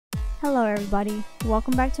Hello everybody,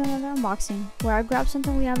 welcome back to another unboxing, where I grab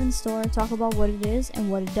something we have in store, talk about what it is and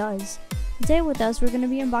what it does. Today with us, we're going to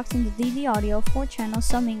be unboxing the DD Audio 4-channel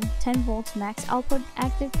summing 10V max output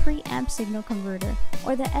active preamp signal converter,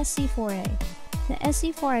 or the SC4a. The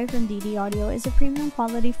SC4a from DD Audio is a premium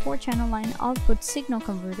quality 4-channel line output signal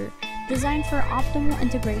converter designed for optimal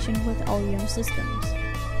integration with OEM systems.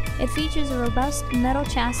 It features a robust metal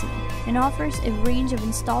chassis and offers a range of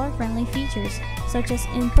installer-friendly features such as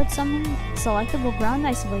input summing, selectable ground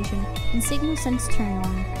isolation, and signal sense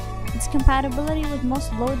turn-on. Its compatibility with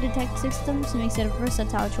most load detect systems makes it a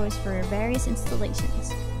versatile choice for various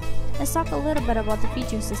installations. Let's talk a little bit about the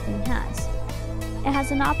features this thing has. It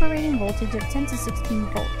has an operating voltage of 10 to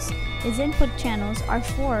 16 volts. Its input channels are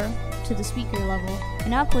 4 to the speaker level,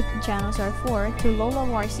 and output channels are 4 to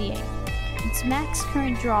low-level RCA. Its max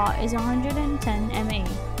current draw is 110 mA,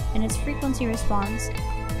 and its frequency response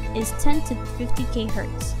is 10 to 50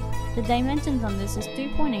 kHz. The dimensions on this is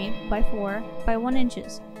 3.8 by 4 by 1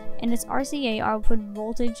 inches, and its RCA output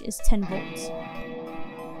voltage is 10 volts.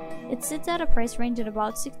 It sits at a price range at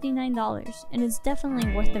about $69, and it's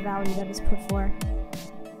definitely worth the value that it's put for.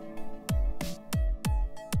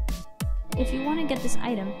 If you want to get this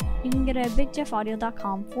item, you can get it at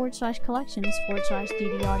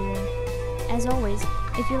bigjeffaudio.com/collections/DD Audio. As always,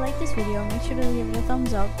 if you like this video, make sure to leave it a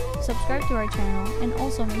thumbs up, subscribe to our channel, and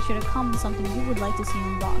also make sure to comment something you would like to see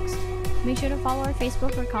unboxed. Make sure to follow our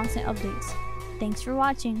Facebook for constant updates. Thanks for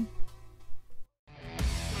watching!